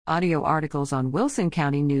Audio articles on Wilson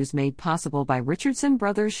County News made possible by Richardson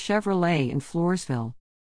Brothers Chevrolet in Floresville.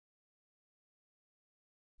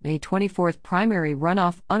 May 24th primary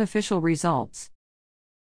runoff unofficial results.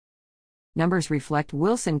 Numbers reflect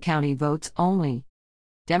Wilson County votes only.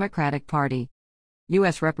 Democratic Party.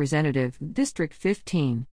 U.S. Representative, District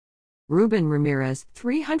 15. Ruben Ramirez,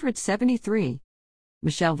 373.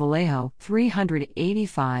 Michelle Vallejo,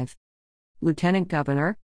 385. Lieutenant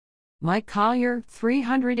Governor. Mike Collier,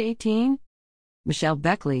 318. Michelle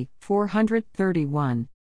Beckley, 431.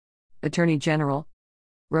 Attorney General.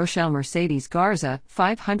 Rochelle Mercedes Garza,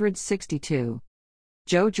 562.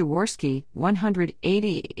 Joe Jaworski,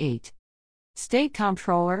 188. State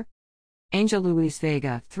Comptroller. Angel Luis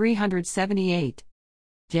Vega, 378.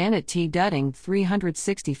 Janet T. Dudding,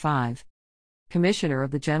 365. Commissioner of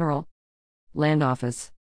the General Land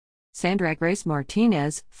Office. Sandra Grace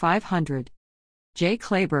Martinez, 500. Jay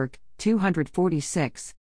Clayburgh,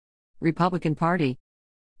 246. Republican Party.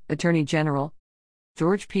 Attorney General.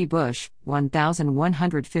 George P. Bush,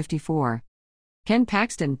 1,154. Ken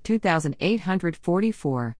Paxton,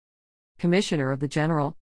 2,844. Commissioner of the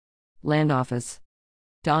General Land Office.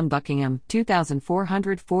 Don Buckingham,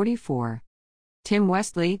 2,444. Tim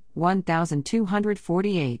Westley,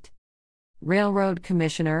 1,248. Railroad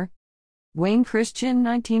Commissioner. Wayne Christian,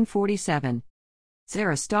 1947.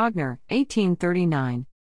 Sarah Stogner, 1839.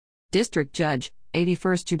 District Judge,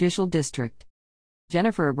 81st Judicial District.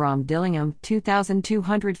 Jennifer Abram Dillingham,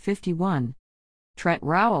 2,251. Trent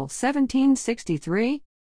Rowell, 1763.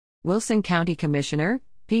 Wilson County Commissioner,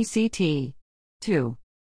 PCT. 2.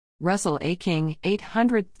 Russell A. King,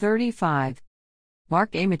 835.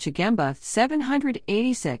 Mark A. Michigemba,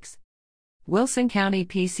 786. Wilson County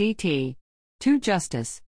PCT. 2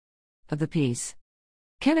 Justice of the Peace.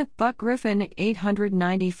 Kenneth Buck Griffin,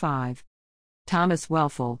 895. Thomas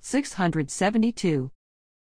Welfel, 672.